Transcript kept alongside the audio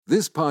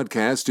This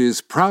podcast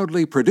is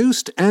proudly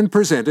produced and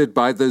presented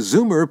by the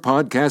Zoomer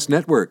Podcast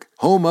Network,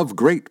 home of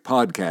great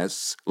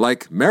podcasts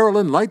like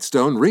Marilyn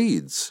Lightstone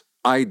Reads,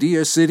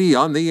 Idea City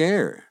on the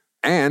Air,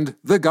 and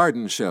The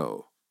Garden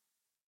Show.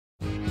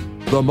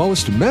 The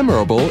most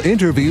memorable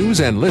interviews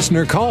and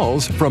listener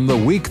calls from the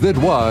week that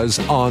was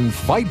on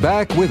Fight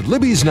Back with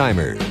Libby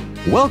Znaimer.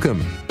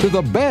 Welcome to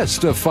the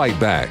best of Fight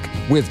Back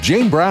with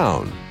Jane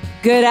Brown.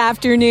 Good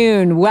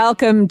afternoon.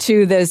 Welcome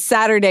to the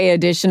Saturday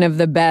edition of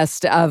the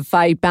Best of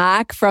Fight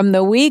Back from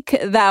the week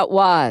that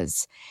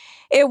was.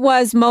 It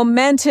was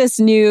momentous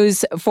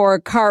news for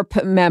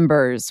CARP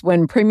members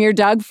when Premier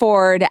Doug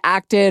Ford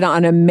acted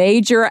on a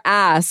major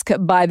ask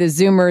by the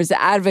Zoomers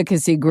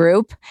advocacy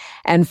group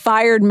and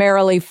fired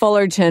Merrilee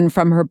Fullerton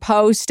from her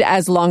post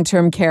as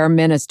long-term care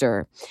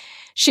minister.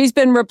 She's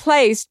been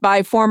replaced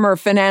by former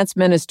Finance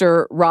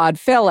Minister Rod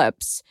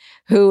Phillips,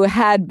 who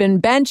had been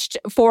benched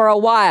for a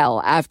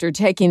while after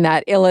taking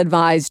that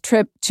ill-advised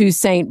trip to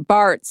St.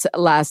 Bart's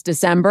last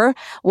December,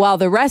 while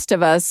the rest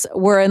of us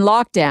were in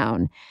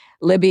lockdown.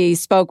 Libby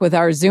spoke with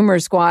our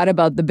Zoomer squad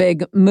about the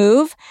big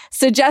move,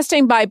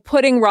 suggesting by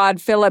putting Rod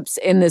Phillips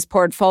in this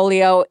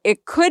portfolio,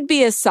 it could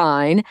be a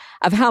sign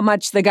of how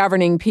much the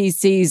governing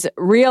PCs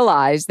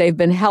realize they've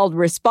been held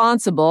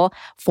responsible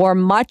for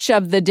much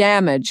of the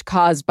damage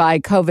caused by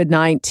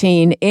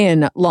COVID-19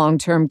 in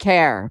long-term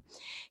care.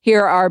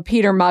 Here are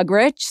Peter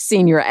Muggeridge,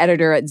 senior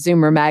editor at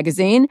Zoomer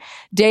magazine,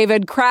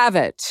 David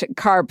Cravit,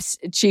 CARP's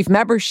chief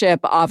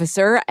membership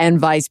officer and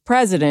vice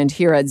president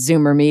here at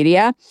Zoomer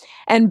Media,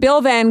 and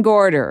Bill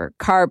Vangorder,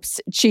 CARP's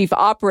chief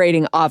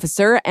operating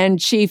officer and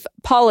chief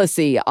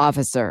policy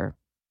officer.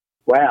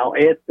 Well,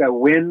 it's a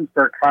win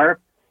for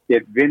CARP.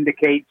 It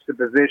vindicates the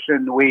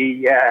position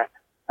the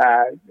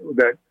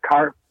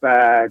CARP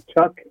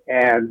took,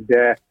 and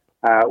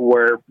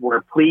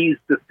we're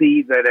pleased to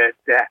see that it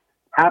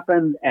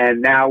happened,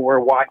 and now we're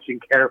watching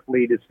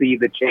carefully to see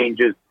the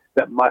changes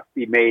that must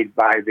be made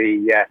by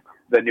the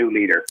new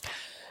leader.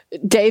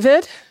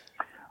 David?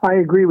 I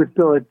agree with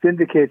Bill. It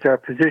vindicates our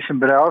position,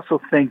 but I also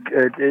think,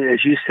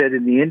 as you said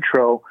in the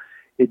intro,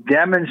 it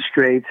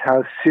demonstrates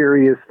how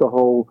serious the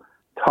whole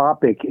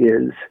topic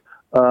is.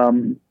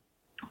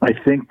 I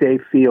think they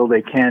feel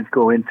they can't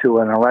go into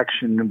an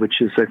election, which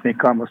is, I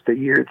think, almost a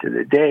year to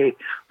the day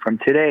from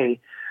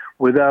today,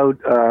 without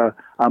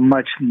a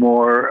much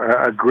more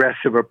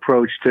aggressive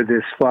approach to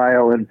this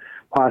file and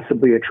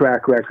possibly a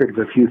track record of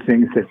a few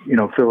things that,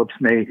 Phillips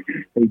may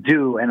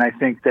do. And I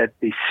think that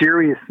the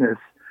seriousness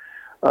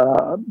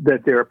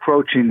that they're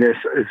approaching this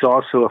is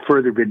also a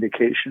further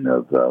vindication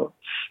of the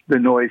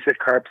noise that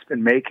CARP's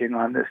been making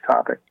on this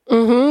topic.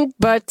 Mm-hmm.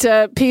 But,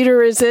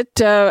 Peter, is it,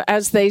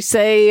 as they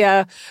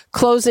say,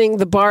 closing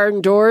the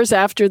barn doors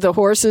after the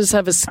horses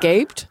have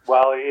escaped?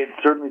 Well, it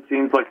certainly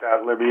seems like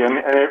that, Libby, and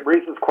it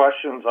raises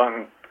questions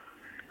on,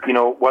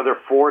 whether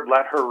Ford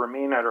let her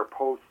remain at her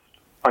post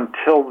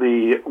until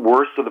the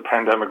worst of the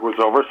pandemic was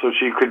over, so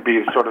she could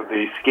be sort of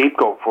the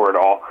scapegoat for it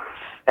all.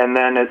 And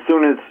then as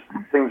soon as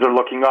things are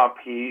looking up,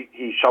 he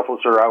shuffles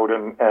her out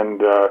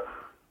and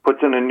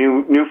puts in a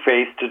new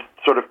face to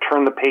sort of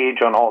turn the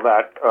page on all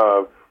that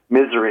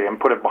misery and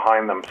put it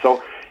behind them.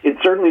 So it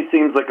certainly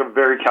seems like a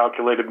very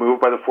calculated move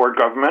by the Ford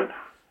government.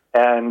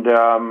 And,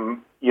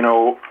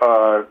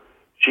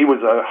 she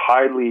was a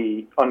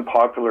highly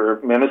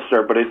unpopular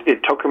minister, but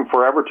it took him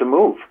forever to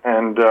move.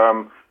 And,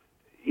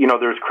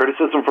 there's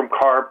criticism from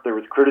CARP, there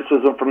was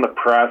criticism from the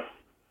press,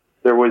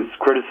 there was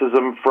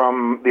criticism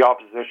from the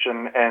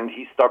opposition, and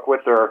he stuck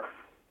with her,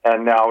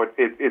 and now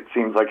it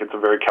seems like it's a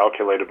very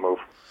calculated move.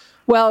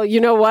 Well, you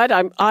know what?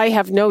 I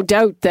have no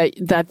doubt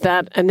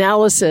that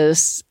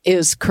analysis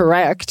is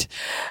correct.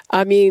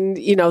 I mean,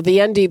 the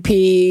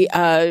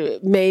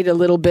NDP made a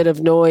little bit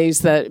of noise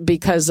that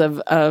because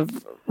of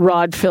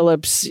Rod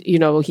Phillips,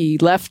 he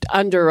left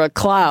under a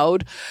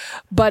cloud.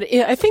 But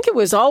I think it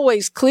was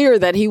always clear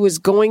that he was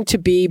going to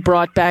be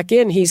brought back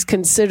in. He's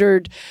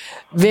considered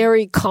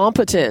very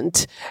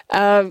competent.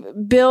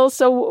 Bill,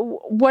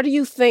 so what do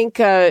you think?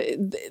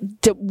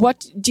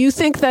 What do you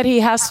think that he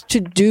has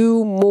to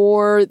do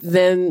more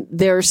than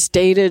their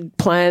stated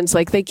plans?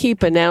 Like they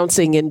keep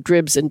announcing in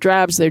dribs and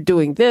drabs, they're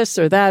doing this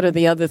or that or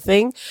the other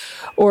thing.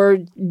 Or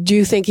do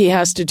you think he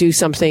has to do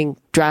something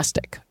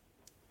drastic?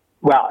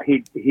 Well,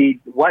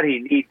 what he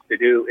needs to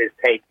do is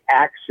take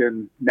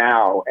action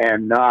now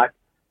and not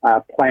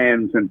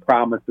plans and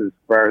promises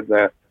for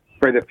the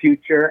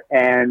future.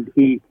 And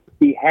he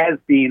has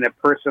been a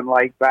person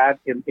like that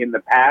in the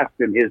past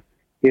in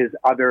his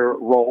other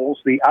roles.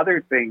 The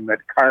other thing that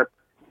CARP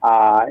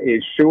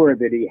is sure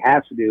that he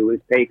has to do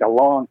is take a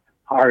long,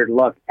 hard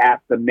look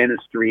at the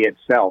ministry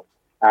itself.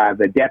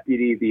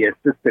 The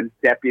assistant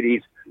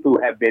deputies who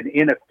have been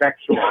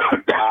ineffectual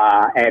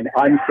and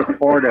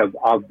unsupportive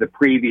of the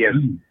previous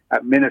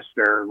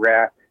minister.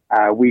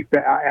 We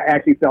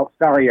actually felt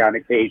sorry on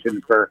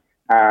occasion for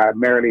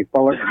Merrilee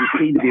Fullerton, who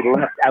seemed to be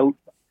left out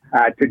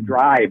to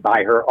dry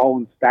by her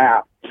own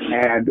staff.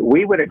 And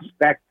we would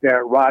expect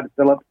Rod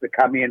Phillips to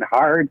come in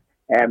hard,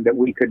 and that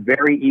we could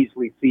very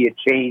easily see a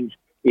change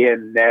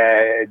in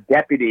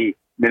deputy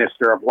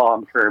Minister of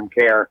Long-Term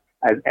Care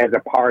as a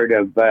part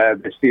of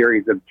the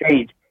series of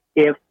change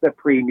if the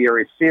Premier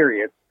is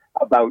serious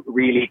about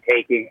really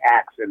taking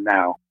action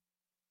now.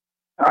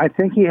 I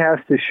think he has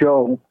to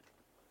show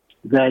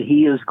that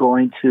he is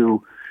going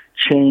to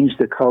change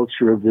the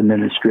culture of the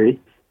ministry.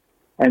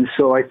 And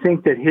so I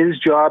think that his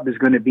job is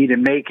going to be to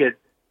make it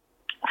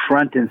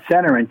front and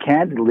center, and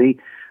candidly,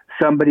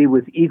 somebody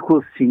with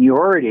equal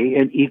seniority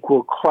and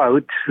equal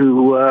clout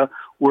to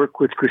work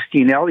with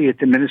Christine Elliott,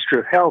 the Minister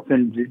of Health,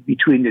 and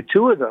between the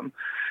two of them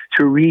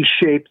to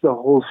reshape the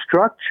whole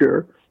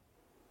structure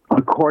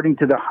according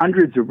to the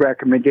hundreds of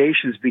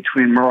recommendations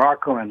between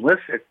Morocco and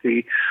Lissick,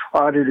 the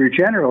Auditor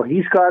General.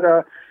 He's got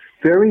a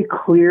very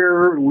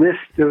clear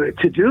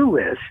to-do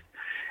list.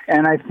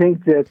 And I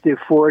think that the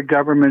Ford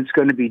government's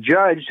going to be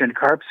judged, and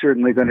CARP's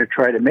certainly going to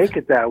try to make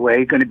it that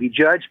way, going to be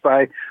judged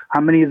by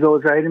how many of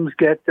those items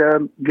get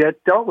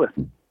dealt with.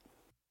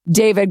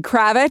 David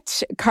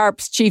Cravit,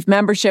 CARP's Chief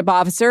Membership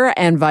Officer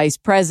and Vice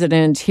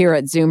President here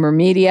at Zoomer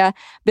Media.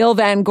 Bill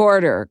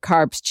Vangorder,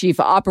 CARP's Chief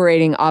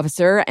Operating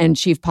Officer and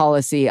Chief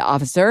Policy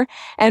Officer.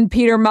 And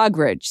Peter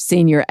Muggeridge,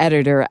 Senior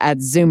Editor at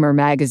Zoomer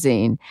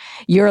Magazine.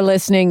 You're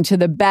listening to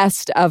the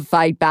best of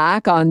Fight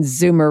Back on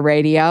Zoomer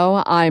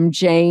Radio. I'm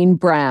Jane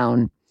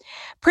Brown.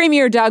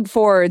 Premier Doug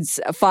Ford's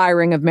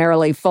firing of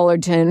Merrilee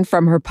Fullerton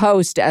from her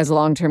post as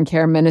long-term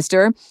care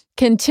minister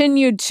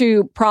continued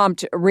to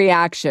prompt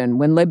reaction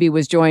when Libby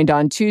was joined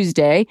on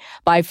Tuesday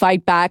by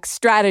Fight Back's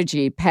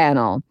strategy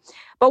panel.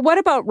 But what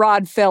about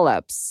Rod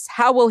Phillips?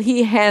 How will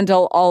he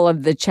handle all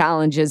of the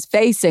challenges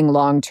facing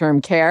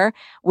long-term care,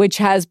 which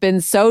has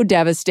been so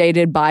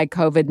devastated by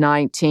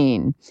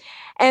COVID-19?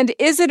 And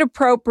is it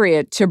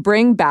appropriate to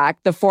bring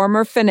back the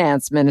former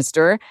finance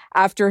minister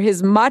after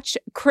his much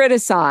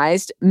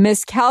criticized,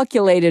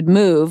 miscalculated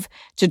move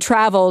to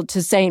travel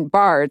to St.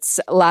 Bart's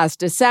last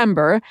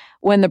December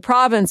when the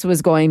province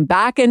was going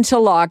back into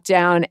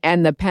lockdown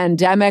and the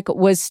pandemic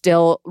was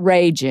still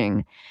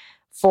raging?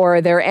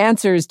 For their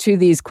answers to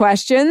these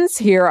questions,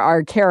 here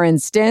are Karen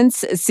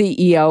Stintz,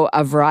 CEO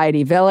of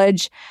Variety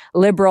Village,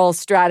 Liberal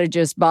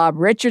strategist Bob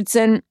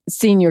Richardson,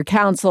 Senior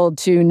Counsel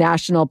to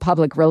National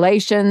Public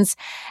Relations,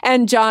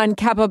 and John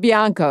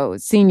Capobianco,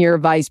 Senior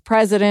Vice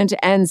President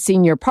and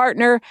Senior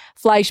Partner,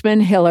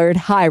 Fleischman Hillard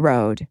High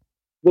Road.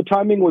 The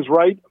timing was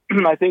right.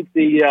 I think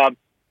the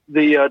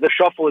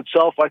shuffle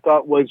itself, I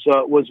thought,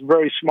 was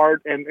very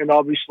smart and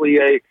obviously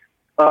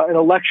an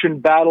election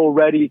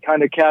battle-ready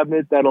kind of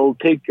cabinet that'll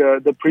take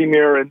the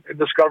Premier and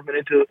this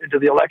government into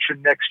the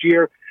election next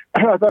year.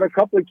 I thought a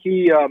couple of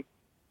key,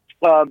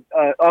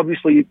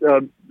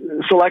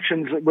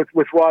 selections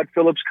with Rod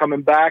Phillips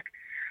coming back.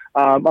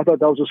 I thought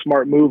that was a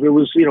smart move. It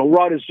was,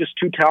 Rod is just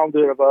too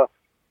talented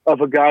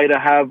of a guy to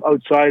have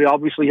outside.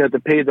 Obviously, he had to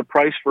pay the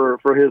price for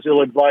his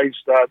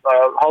ill-advised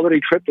holiday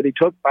trip that he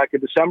took back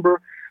in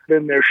December.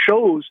 Then there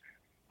shows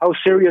how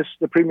serious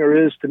the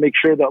Premier is to make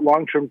sure that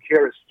long-term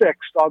care is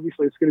fixed.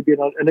 Obviously, it's going to be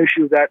an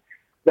issue that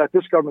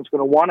this government's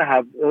going to want to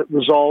have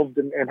resolved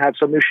and have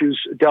some issues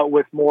dealt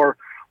with more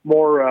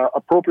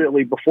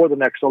appropriately before the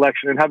next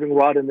election. And having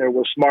Rod in there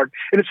was smart.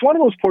 And it's one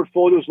of those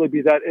portfolios,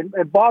 Libby, that,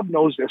 and Bob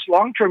knows this,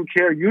 long-term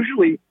care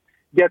usually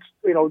gets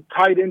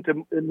tied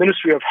into the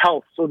Ministry of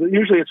Health. So that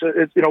usually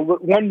it's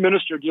one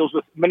minister deals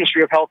with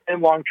Ministry of Health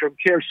and long-term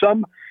care.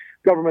 Some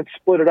governments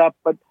split it up,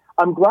 but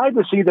I'm glad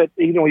to see that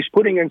he's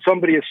putting in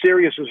somebody as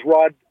serious as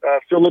Rod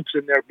Phillips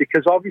in there,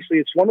 because obviously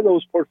it's one of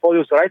those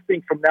portfolios that I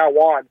think from now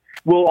on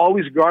will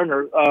always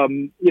garner a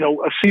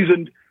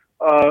seasoned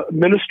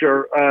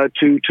minister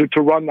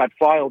to run that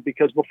file,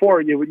 because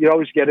before you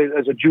always get it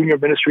as a junior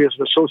ministry, as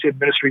an associate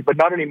ministry, but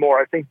not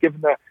anymore. I think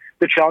given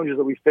the challenges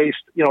that we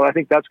faced, I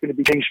think that's going to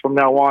be changed from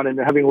now on, and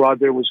having Rod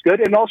there was good.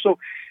 And also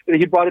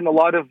he brought in a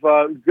lot of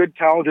good,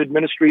 talented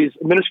ministers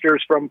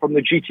from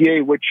the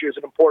GTA, which is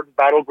an important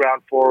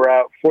battleground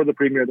for the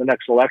Premier in the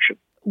next election.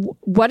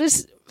 What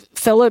does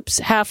Phillips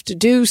have to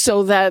do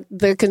so that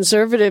the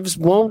Conservatives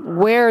won't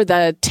wear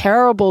the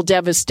terrible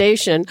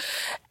devastation?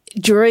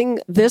 During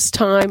this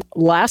time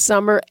last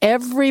summer,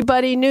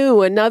 everybody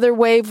knew another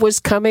wave was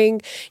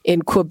coming.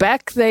 In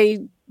Quebec,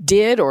 they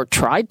did or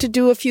tried to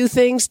do a few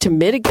things to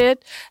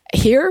mitigate.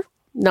 Here,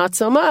 not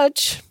so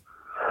much.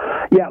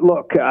 Yeah,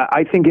 look,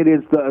 I think it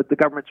is the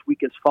government's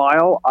weakest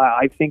file.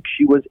 I think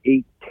she was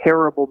a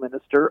terrible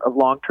minister of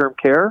long-term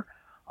care.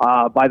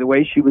 By the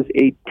way, she was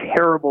a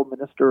terrible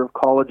minister of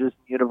colleges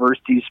and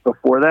universities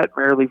before that,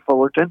 Merrilee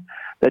Fullerton.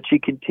 That she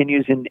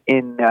continues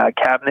in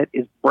cabinet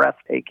is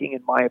breathtaking,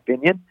 in my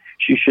opinion.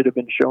 She should have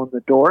been shown the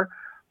door.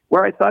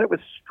 Where I thought it was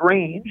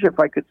strange, if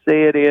I could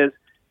say it, is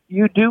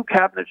you do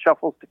cabinet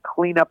shuffles to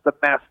clean up the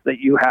mess that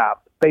you have.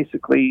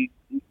 Basically,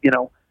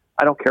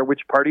 I don't care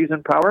which party's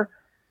in power.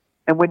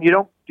 And when you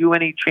don't do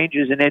any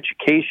changes in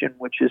education,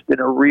 which has been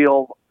a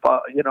real,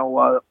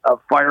 a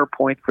fire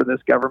point for this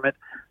government,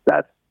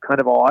 that's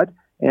kind of odd.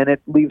 And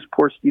it leaves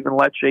poor Stephen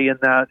Lecce in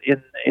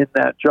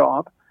that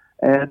job.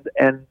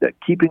 And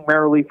keeping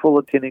Merrilee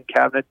Fullerton in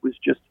cabinet was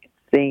just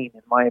insane,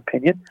 in my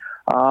opinion.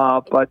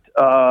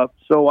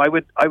 So I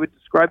would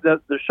describe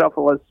the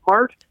shuffle as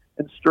smart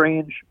and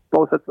strange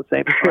both at the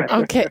same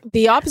time. Okay.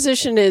 The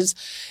opposition is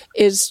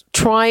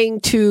trying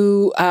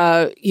to,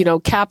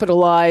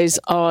 capitalize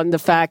on the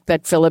fact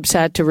that Phillips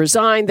had to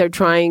resign. They're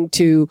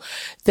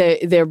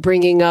they're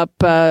bringing up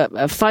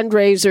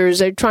fundraisers.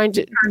 They're trying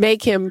to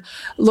make him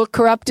look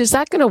corrupt. Is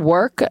that going to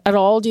work at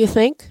all, do you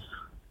think?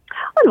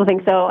 I don't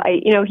think so.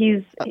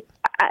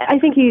 I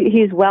think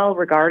he's well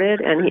regarded,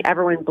 and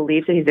everyone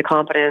believes that he's a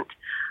competent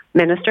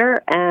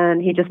minister,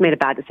 and he just made a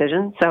bad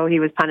decision. So he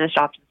was punished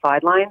off to the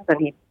sidelines, and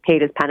he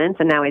paid his penance,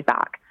 and now he's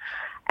back.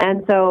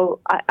 And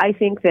so I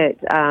think that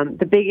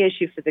the big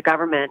issue for the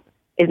government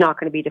is not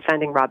going to be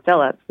defending Rob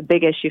Phillips. The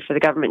big issue for the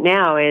government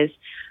now is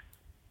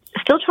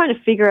still trying to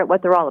figure out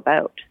what they're all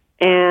about.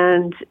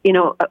 And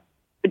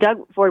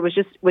Doug Ford was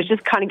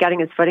just kind of getting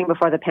his footing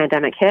before the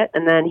pandemic hit,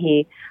 and then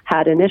he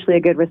had initially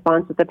a good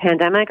response with the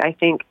pandemic. I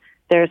think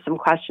there's some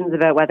questions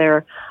about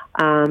whether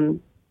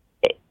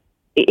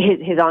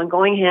his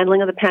ongoing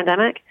handling of the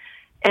pandemic,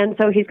 and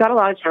so he's got a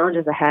lot of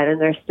challenges ahead.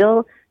 And there's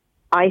still,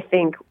 I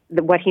think,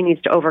 what he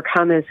needs to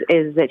overcome is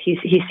that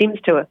he seems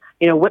to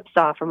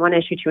whipsaw from one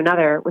issue to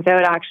another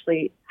without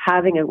actually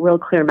having a real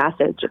clear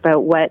message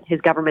about what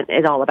his government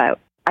is all about.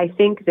 I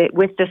think that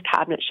with this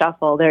cabinet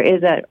shuffle, there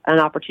is an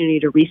opportunity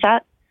to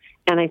reset.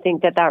 And I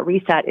think that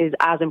reset is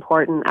as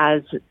important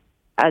as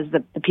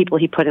the people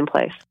he put in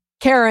place.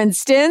 Karen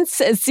Stintz,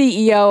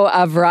 CEO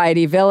of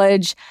Variety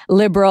Village,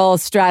 Liberal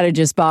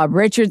strategist Bob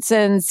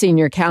Richardson,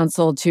 Senior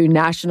Counsel to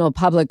National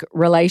Public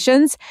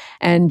Relations,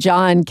 and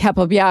John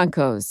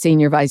Capobianco,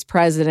 Senior Vice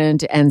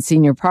President and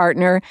Senior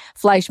Partner,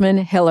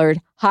 Fleischman Hillard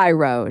High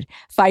Road,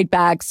 Fight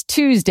Back's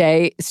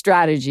Tuesday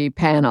Strategy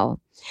Panel.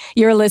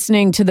 You're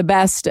listening to the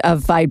best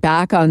of Fight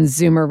Back on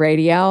Zoomer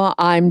Radio.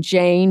 I'm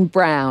Jane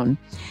Brown.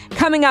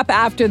 Coming up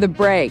after the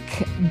break,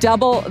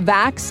 double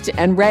vaxxed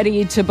and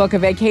ready to book a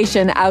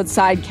vacation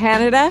outside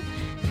Canada?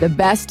 The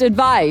best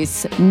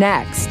advice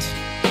next.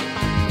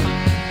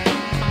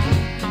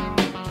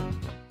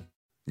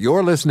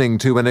 You're listening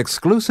to an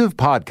exclusive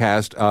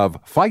podcast of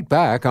Fight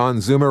Back on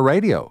Zoomer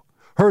Radio.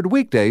 Heard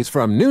weekdays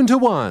from noon to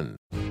 1.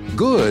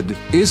 Good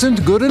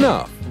isn't good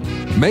enough.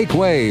 Make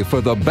way for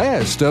the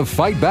best of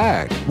Fight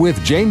Back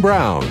with Jane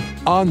Brown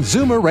on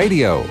Zoomer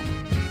Radio.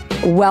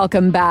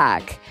 Welcome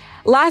back.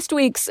 Last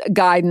week's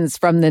guidance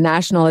from the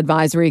National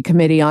Advisory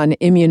Committee on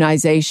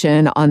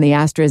Immunization on the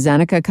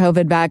AstraZeneca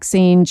COVID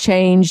vaccine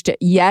changed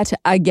yet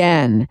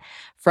again,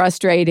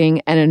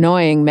 frustrating and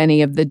annoying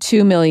many of the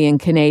 2 million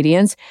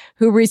Canadians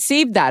who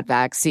received that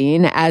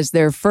vaccine as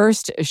their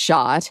first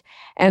shot,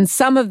 and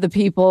some of the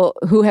people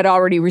who had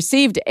already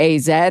received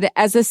AZ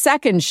as a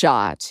second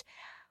shot.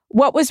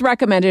 What was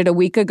recommended a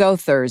week ago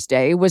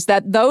Thursday was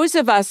that those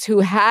of us who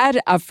had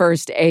a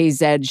first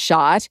AZ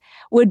shot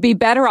would be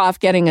better off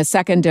getting a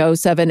second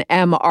dose of an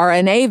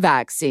mRNA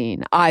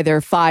vaccine, either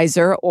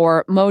Pfizer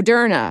or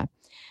Moderna.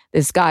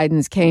 This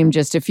guidance came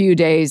just a few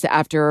days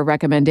after a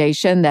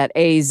recommendation that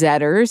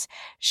AZers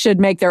should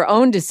make their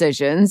own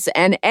decisions,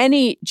 and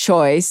any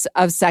choice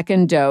of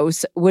second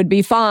dose would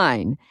be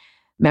fine.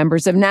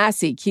 Members of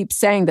NACI keep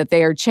saying that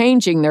they are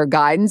changing their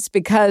guidance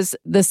because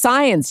the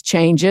science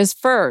changes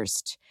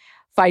first.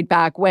 Fight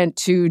Back went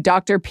to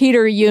Dr.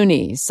 Peter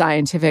Juni,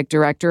 Scientific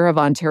Director of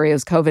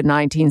Ontario's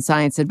COVID-19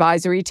 Science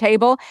Advisory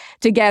Table,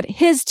 to get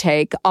his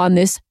take on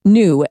this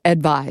new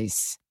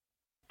advice.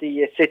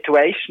 The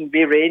situation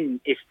we're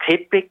in is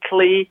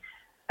typically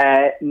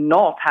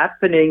not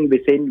happening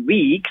within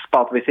weeks,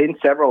 but within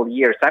several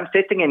years. I'm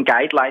sitting in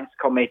guidelines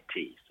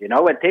committees,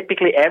 and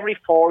typically every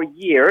 4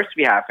 years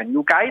we have a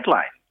new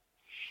guideline.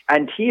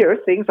 And here,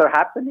 things are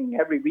happening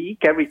every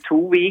week, every 2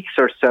 weeks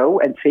or so,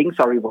 and things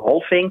are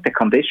evolving, the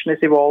condition is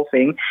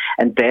evolving,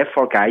 and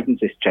therefore guidance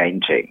is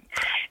changing.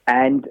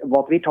 And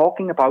what we're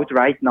talking about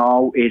right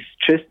now is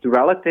just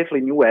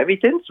relatively new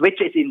evidence,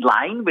 which is in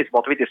line with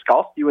what we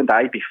discussed, you and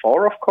I,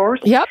 before, of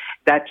course. Yep.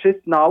 That just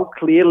now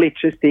clearly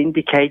just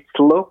indicates,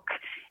 look,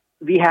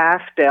 we have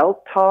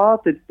Delta,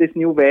 this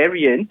new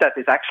variant that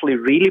is actually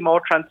really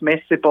more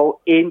transmissible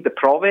in the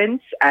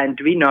province, and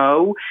we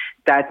know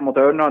that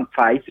Moderna and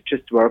Pfizer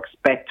just works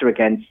better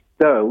against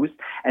those,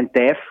 and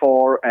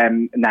therefore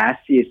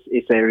NACI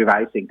is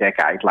revising their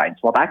guidelines.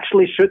 What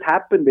actually should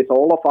happen with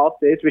all of us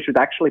is we should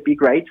actually be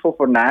grateful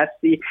for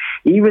NACI,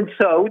 even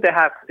though they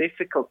have a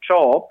difficult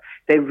job.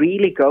 They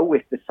really go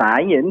with the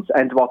science,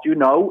 and what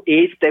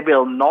is they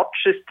will not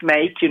just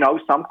make,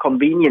 some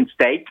convenient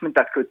statement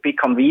that could be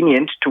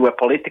convenient to a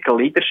political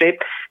leadership.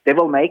 They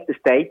will make the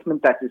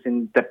statement that is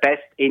in the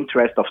best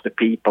interest of the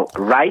people.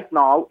 Right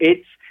now,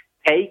 it's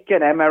take an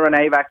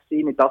mRNA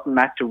vaccine. It doesn't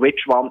matter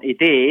which one it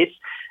is.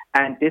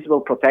 And this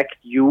will protect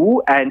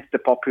you and the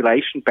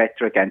population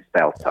better against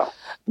Delta.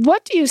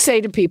 What do you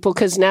say to people?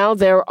 Because now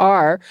there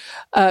are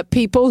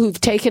people who've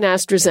taken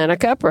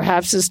AstraZeneca,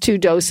 perhaps as 2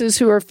 doses,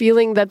 who are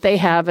feeling that they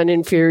have an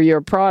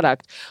inferior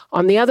product.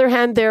 On the other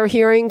hand, they're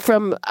hearing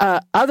from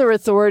other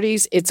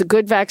authorities, it's a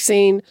good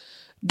vaccine,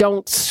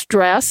 don't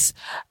stress.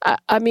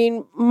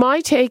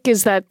 My take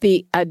is that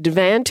the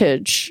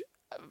advantage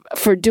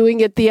for doing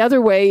it the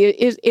other way.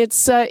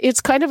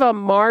 It's kind of a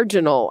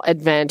marginal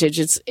advantage.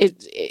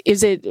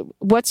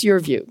 What's your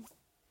view?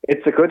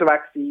 It's a good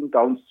vaccine,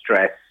 don't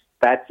stress.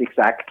 That's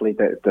exactly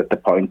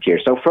the point here.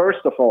 So first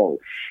of all,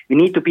 we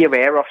need to be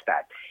aware of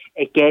that.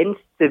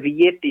 Against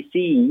severe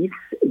disease,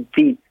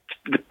 the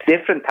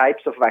different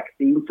types of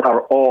vaccines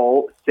are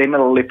all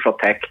similarly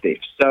protective.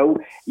 So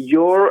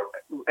your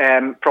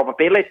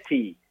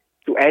probability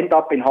to end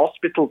up in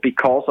hospital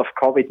because of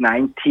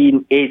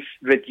COVID-19 is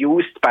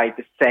reduced by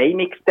the same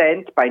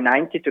extent, by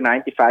 90 to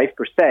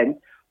 95%,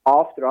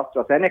 after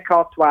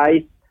AstraZeneca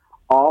twice,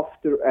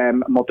 after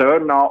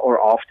Moderna,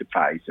 or after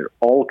Pfizer.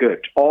 All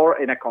good,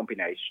 or in a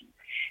combination.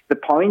 The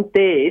point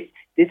is,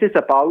 this is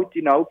about,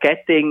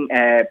 getting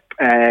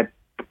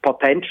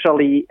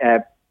potentially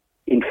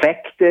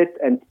infected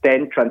and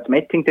then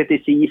transmitting the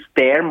disease.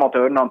 There,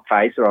 Moderna and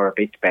Pfizer are a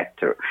bit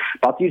better.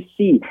 But you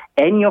see,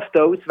 any of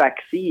those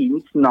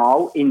vaccines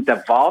now, in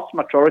the vast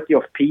majority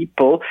of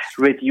people,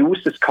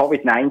 reduces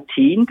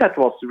COVID-19 that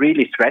was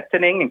really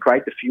threatening in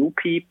quite a few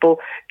people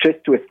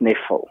just to a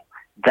sniffle.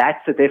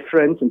 That's the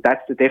difference, and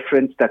that's the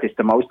difference that is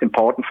the most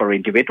important for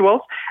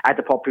individuals. At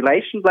the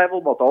population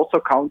level, what also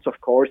counts,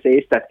 of course,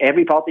 is that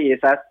everybody is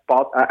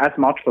as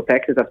much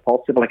protected as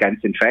possible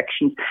against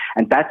infections,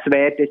 and that's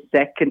where this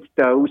second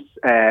dose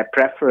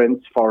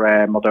preference for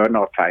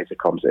Moderna or Pfizer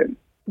comes in.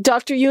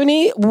 Dr.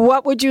 Juni,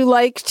 what would you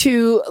like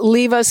to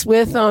leave us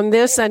with on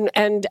this?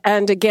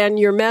 And again,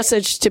 your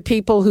message to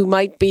people who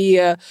might be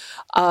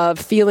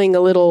feeling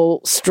a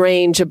little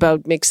strange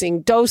about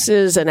mixing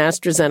doses and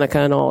AstraZeneca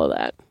and all of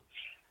that.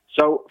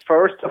 So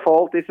first of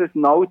all, this is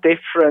no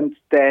different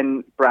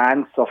than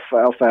brands of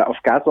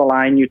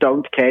gasoline. You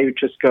don't care; you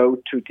just go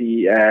to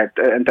the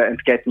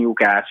and get new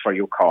gas for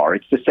your car.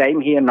 It's the same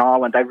here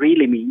now, and I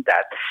really mean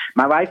that.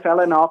 My wife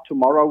Elena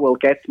tomorrow will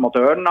get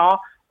Moderna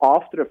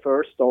after the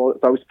first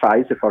dose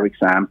Pfizer, for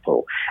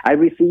example. I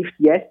received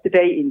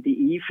yesterday in the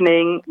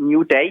evening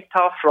new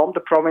data from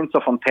the province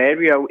of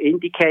Ontario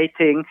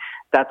indicating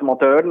that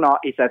Moderna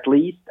is at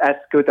least as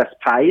good as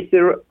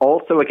Pfizer,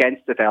 also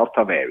against the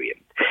Delta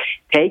variant.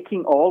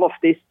 Taking all of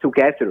this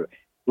together,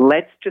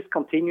 let's just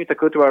continue the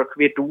good work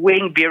we're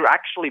doing. We're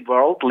actually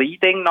world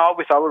leading now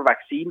with our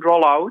vaccine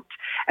rollout.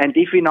 And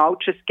if we now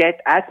just get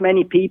as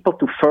many people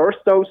to first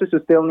doses who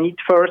still need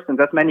first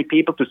and as many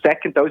people to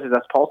second doses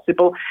as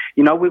possible,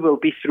 we will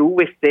be through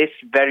with this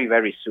very,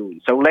 very soon.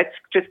 So let's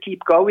just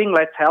keep going.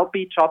 Let's help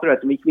each other.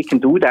 We can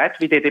do that.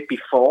 We did it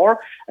before.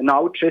 And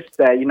now just,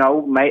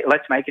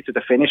 let's make it to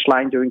the finish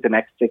line during the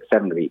next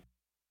 6-7 weeks.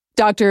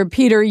 Dr.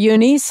 Peter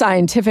Juni,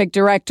 Scientific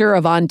Director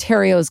of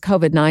Ontario's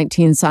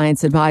COVID-19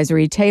 Science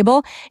Advisory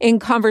Table, in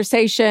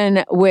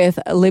conversation with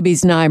Libby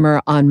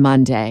Znaimer on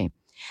Monday.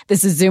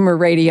 This is Zoomer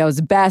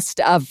Radio's Best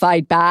of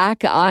Fight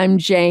Back. I'm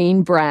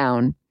Jane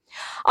Brown.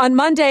 On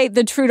Monday,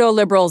 the Trudeau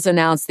Liberals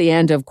announced the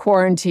end of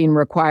quarantine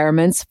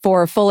requirements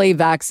for fully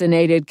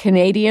vaccinated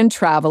Canadian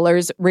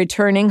travelers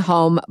returning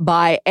home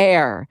by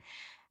air.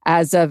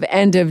 As of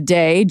end of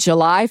day,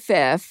 July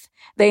 5th,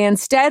 they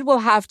instead will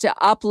have to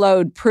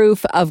upload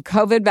proof of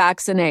COVID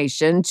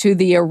vaccination to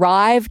the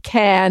Arrive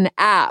Can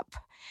app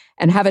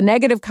and have a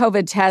negative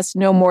COVID test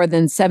no more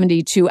than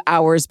 72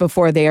 hours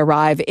before they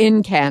arrive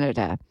in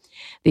Canada.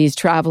 These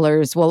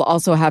travelers will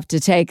also have to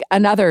take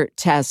another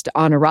test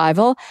on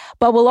arrival,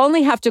 but will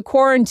only have to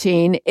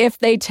quarantine if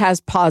they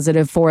test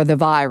positive for the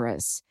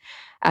virus.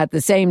 At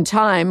the same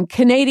time,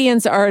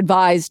 Canadians are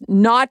advised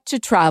not to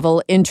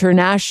travel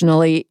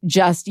internationally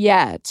just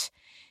yet.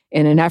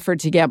 In an effort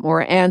to get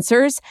more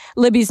answers,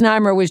 Libby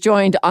Znaimer was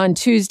joined on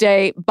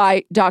Tuesday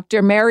by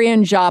Dr.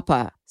 Marion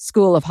Joppe,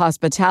 School of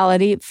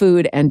Hospitality,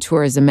 Food and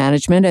Tourism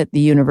Management at the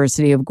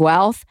University of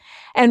Guelph,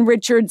 and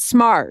Richard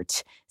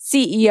Smart,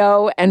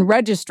 CEO and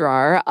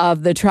Registrar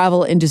of the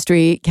Travel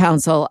Industry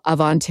Council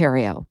of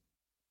Ontario.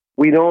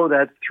 We know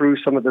that through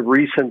some of the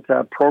recent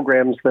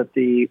programs that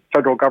the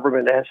federal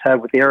government has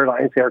had with the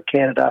airlines, Air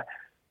Canada,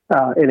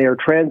 and Air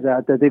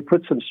Transat, that they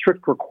put some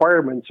strict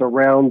requirements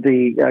around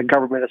the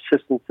government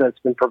assistance that's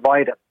been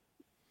provided.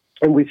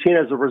 And we've seen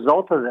as a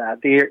result of that,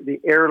 the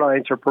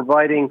airlines are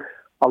providing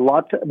a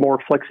lot more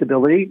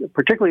flexibility,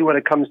 particularly when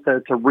it comes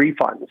to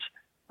refunds.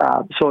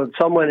 So if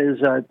someone is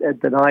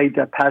denied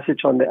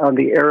passage on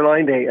the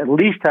airline, they at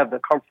least have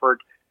the comfort,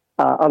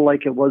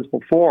 unlike it was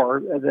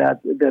before, that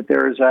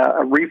there's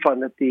a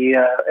refund at the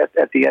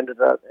end of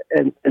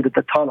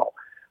the tunnel.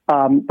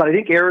 But I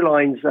think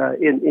airlines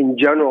in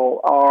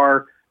general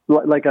are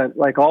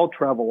like all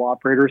travel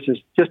operators.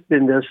 There's just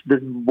been this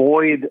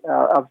void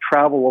of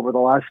travel over the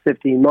last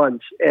 15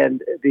 months,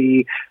 and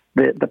the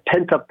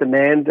pent up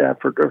demand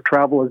for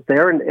travel is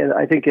there. And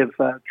I think if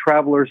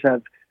travelers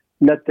have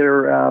met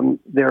their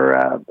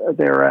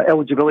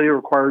eligibility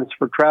requirements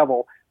for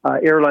travel,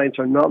 airlines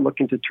are not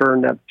looking to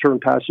turn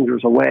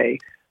passengers away.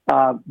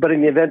 But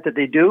in the event that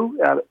they do,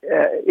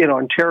 in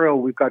Ontario,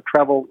 we've got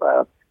travel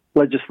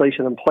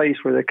legislation in place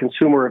where the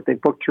consumer, if they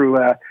book through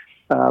a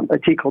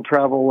TCO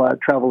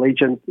travel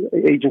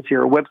agency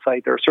or a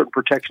website, there are certain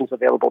protections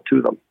available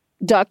to them.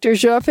 Dr.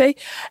 Joppe,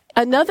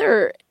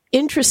 another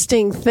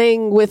interesting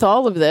thing with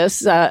all of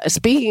this,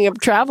 speaking of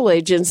travel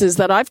agents, is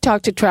that I've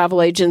talked to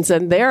travel agents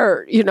and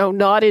they're,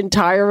 not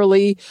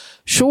entirely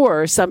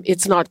sure.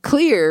 It's not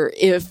clear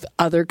if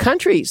other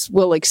countries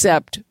will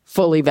accept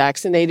fully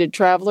vaccinated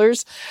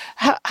travelers.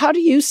 How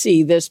do you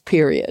see this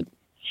period?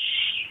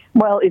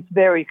 Well, it's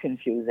very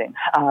confusing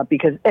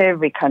because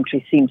every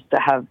country seems to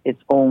have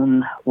its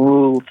own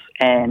rules,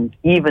 and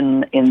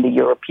even in the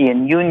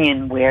European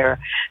Union, where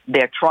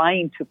they're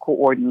trying to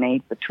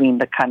coordinate between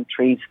the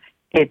countries,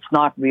 it's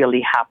not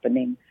really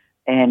happening,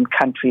 and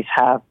countries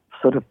have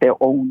sort of their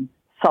own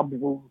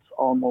sub-rules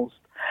almost,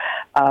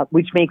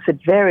 which makes it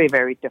very,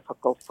 very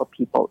difficult for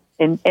people.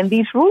 And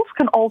these rules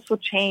can also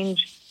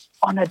change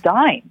on a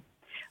dime.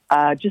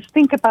 Just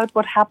think about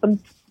what happened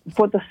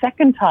for the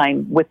second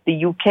time with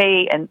the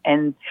UK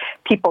and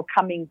people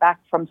coming back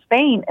from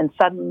Spain, and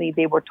suddenly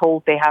they were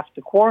told they have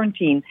to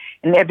quarantine,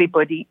 and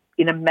everybody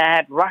in a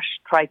mad rush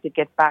tried to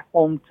get back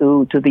home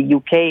to the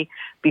UK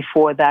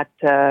before that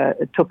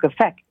took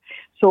effect.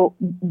 So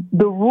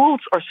the rules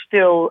are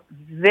still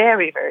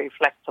very, very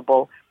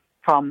flexible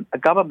from a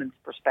government's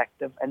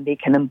perspective, and they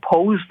can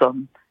impose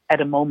them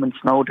at a moment's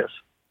notice.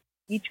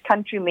 Each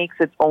country makes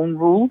its own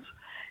rules,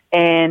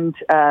 and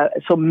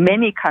so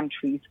many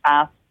countries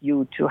ask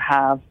you to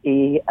have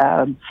a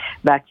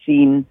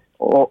vaccine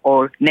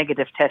or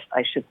negative test,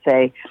 I should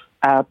say,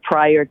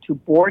 prior to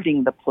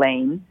boarding the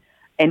plane.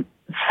 And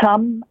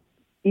some,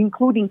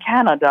 including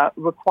Canada,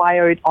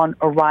 require it on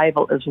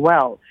arrival as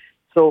well.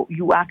 So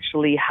you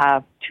actually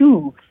have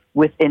two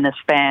within a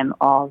span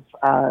of,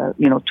 2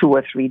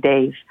 or 3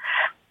 days.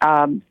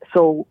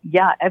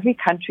 Every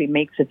country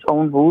makes its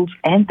own rules,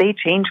 and they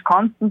change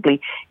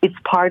constantly. It's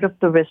part of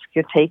the risk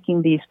you're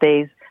taking these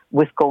days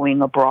with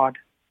going abroad.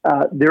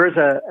 There is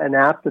an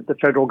app that the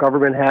federal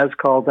government has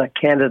called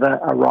Canada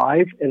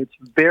Arrive, and it's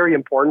very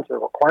important, it's a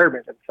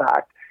requirement, in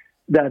fact,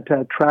 that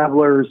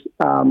travelers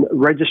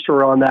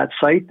register on that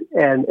site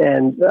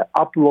and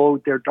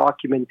upload their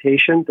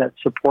documentation that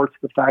supports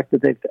the fact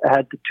that they've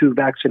had the 2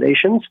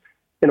 vaccinations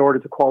in order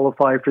to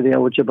qualify for the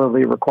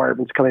eligibility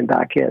requirements coming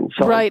back in.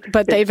 So right,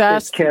 but they've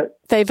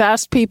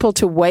asked people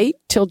to wait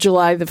till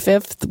July the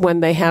 5th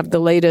when they have the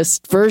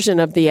latest version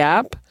of the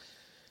app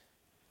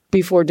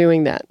before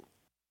doing that.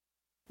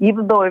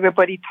 Even though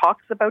everybody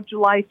talks about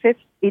July 5th,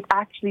 it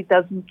actually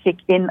doesn't kick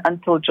in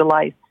until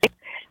July 6th,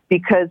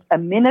 because a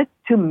minute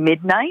to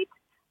midnight,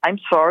 I'm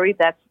sorry,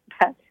 that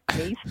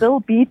may still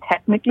be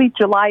technically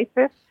July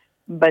 5th,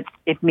 but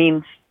it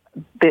means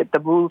the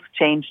rules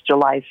change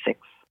July 6th.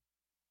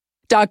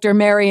 Dr.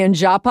 Marion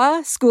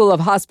Joppe, School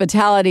of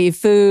Hospitality,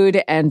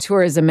 Food, and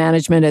Tourism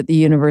Management at the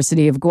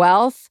University of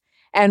Guelph,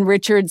 and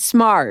Richard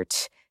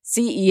Smart,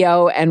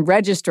 CEO and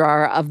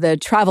Registrar of the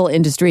Travel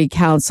Industry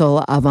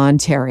Council of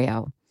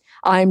Ontario.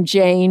 I'm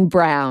Jane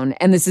Brown,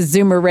 and this is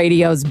Zoomer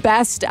Radio's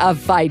Best of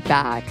Fight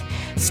Back.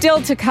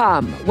 Still to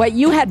come, what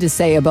you had to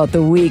say about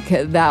the week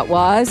that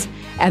was,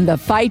 and the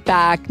Fight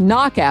Back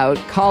Knockout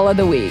Call of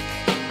the Week.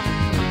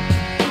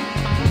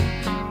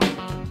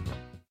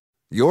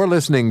 You're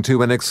listening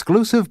to an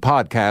exclusive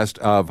podcast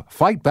of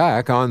Fight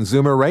Back on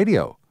Zoomer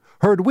Radio.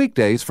 Heard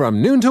weekdays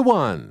from noon to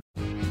 1.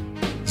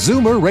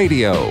 Zoomer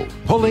Radio,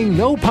 pulling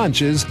no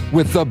punches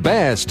with the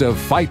best of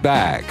Fight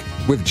Back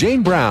with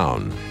Jane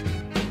Brown.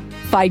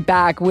 Fight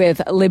Back with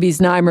Libby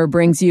Znaimer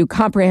brings you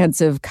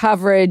comprehensive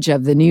coverage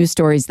of the news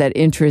stories that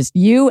interest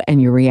you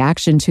and your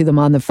reaction to them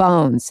on the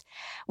phones.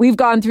 We've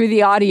gone through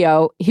the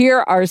audio.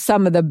 Here are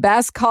some of the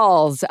best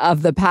calls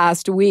of the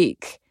past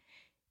week.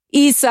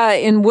 Isa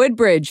in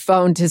Woodbridge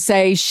phoned to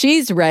say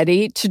she's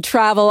ready to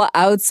travel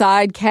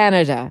outside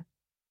Canada.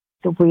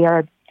 We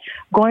are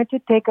going to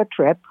take a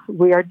trip.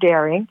 We are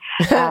daring.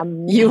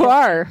 You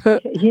are?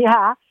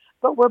 Yeah,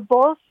 but we're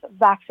both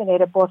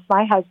vaccinated, both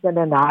my husband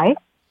and I.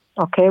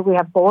 Okay, we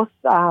have both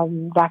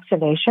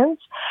vaccinations.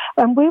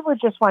 And we were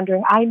just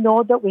wondering, I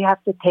know that we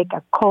have to take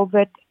a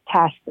COVID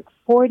test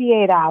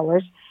 48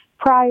 hours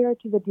prior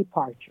to the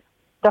departure.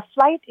 The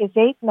flight is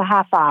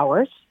 8.5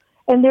 hours.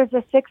 And there's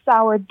a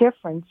 6-hour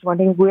difference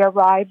when we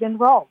arrive in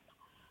Rome.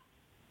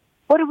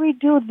 What do we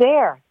do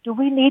there? Do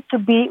we need to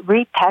be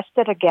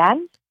retested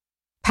again?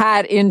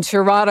 Pat in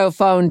Toronto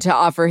phoned to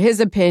offer his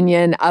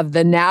opinion of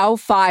the now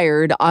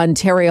fired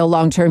Ontario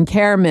long-term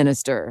care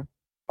minister.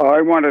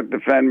 I want to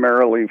defend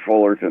Merrilee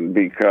Fullerton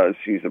because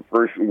she's a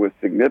person with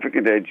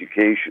significant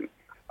education.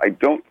 I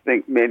don't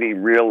think many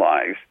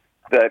realize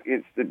that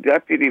it's the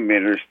deputy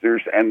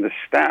ministers and the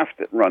staff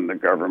that run the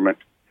government,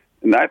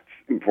 and that's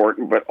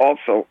important, but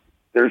also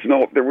there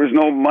was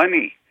no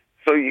money,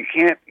 so you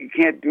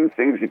can't do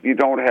things if you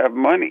don't have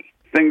money.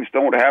 Things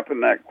don't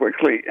happen that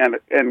quickly,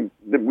 and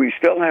we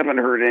still haven't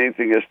heard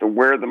anything as to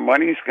where the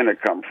money's going to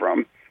come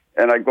from.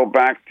 And I go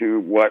back to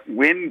what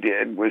Wynne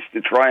did, was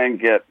to try and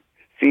get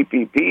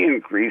CPP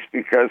increased,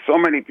 because so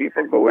many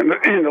people go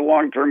into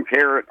long-term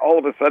care and all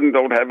of a sudden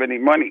don't have any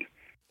money.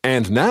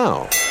 And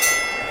now,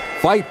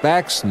 Fight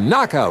Back's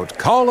Knockout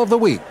Call of the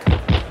Week.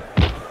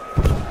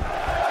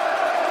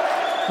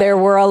 There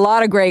were a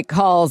lot of great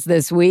calls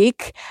this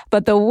week,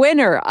 but the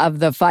winner of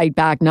the Fight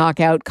Back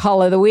Knockout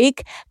Call of the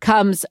Week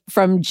comes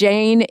from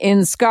Jane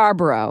in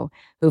Scarborough,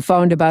 who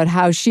phoned about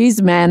how she's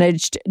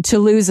managed to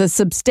lose a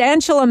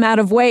substantial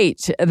amount of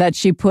weight that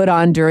she put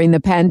on during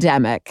the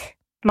pandemic.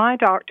 My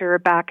doctor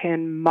back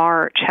in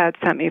March had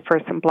sent me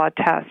for some blood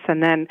tests,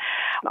 and then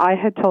I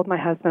had told my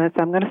husband, I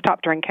said, I'm going to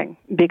stop drinking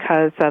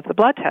because of the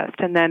blood test.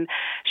 And then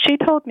she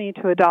told me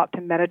to adopt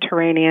a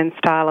Mediterranean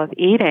style of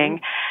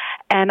eating,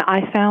 and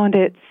I found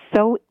it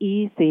so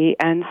easy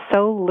and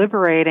so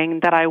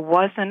liberating that I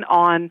wasn't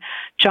on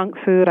junk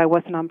food, I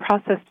wasn't on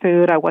processed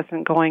food, I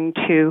wasn't going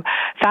to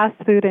fast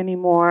food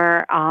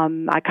anymore.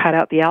 I cut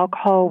out the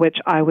alcohol, which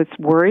I was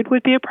worried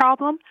would be a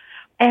problem.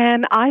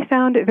 And I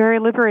found it very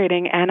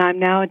liberating, and I'm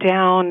now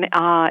down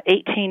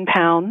 18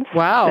 pounds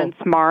since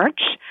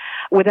March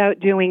without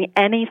doing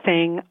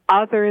anything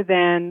other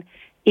than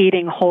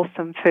eating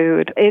wholesome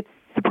food. It's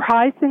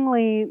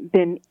surprisingly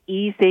been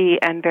easy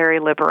and very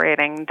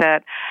liberating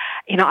that,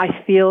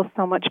 I feel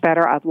so much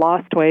better. I've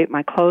lost weight.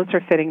 My clothes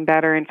are fitting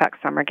better. In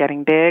fact, some are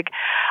getting big.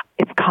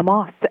 It's come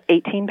off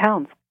 18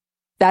 pounds.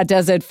 That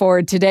does it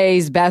for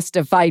today's Best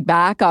of Fight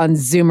Back on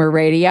Zoomer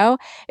Radio.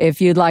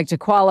 If you'd like to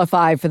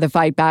qualify for the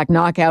Fight Back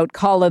Knockout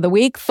Call of the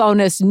Week, phone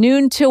us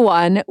noon to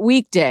 1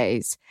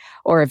 weekdays.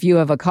 Or if you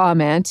have a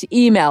comment,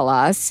 email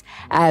us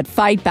at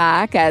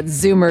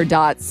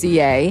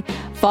fightback@zoomer.ca.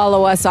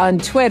 Follow us on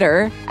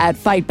Twitter at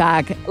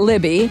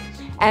FightbackLibby.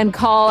 And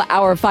call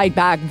our Fight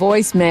Back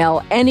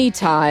voicemail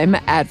anytime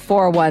at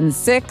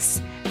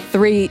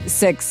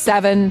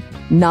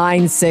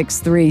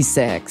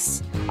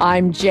 416-367-9636.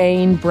 I'm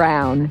Jane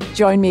Brown.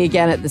 Join me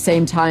again at the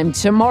same time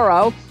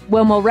tomorrow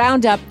when we'll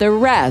round up the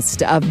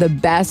rest of the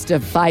Best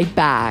of Fight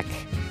Back.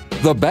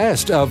 The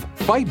Best of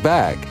Fight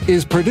Back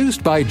is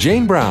produced by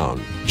Jane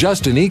Brown,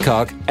 Justin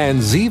Eacock, and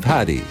Zeev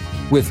Hadi,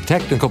 with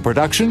technical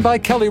production by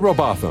Kelly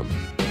Robotham.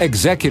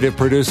 Executive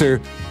producer,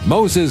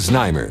 Moses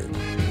Znaimer.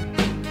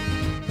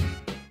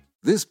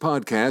 This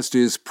podcast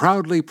is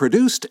proudly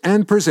produced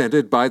and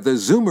presented by the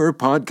Zoomer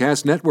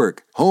Podcast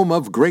Network, home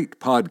of great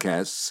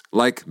podcasts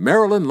like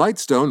Marilyn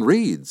Lightstone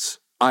Reads,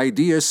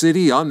 Idea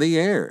City on the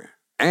Air,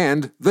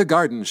 and The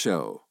Garden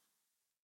Show.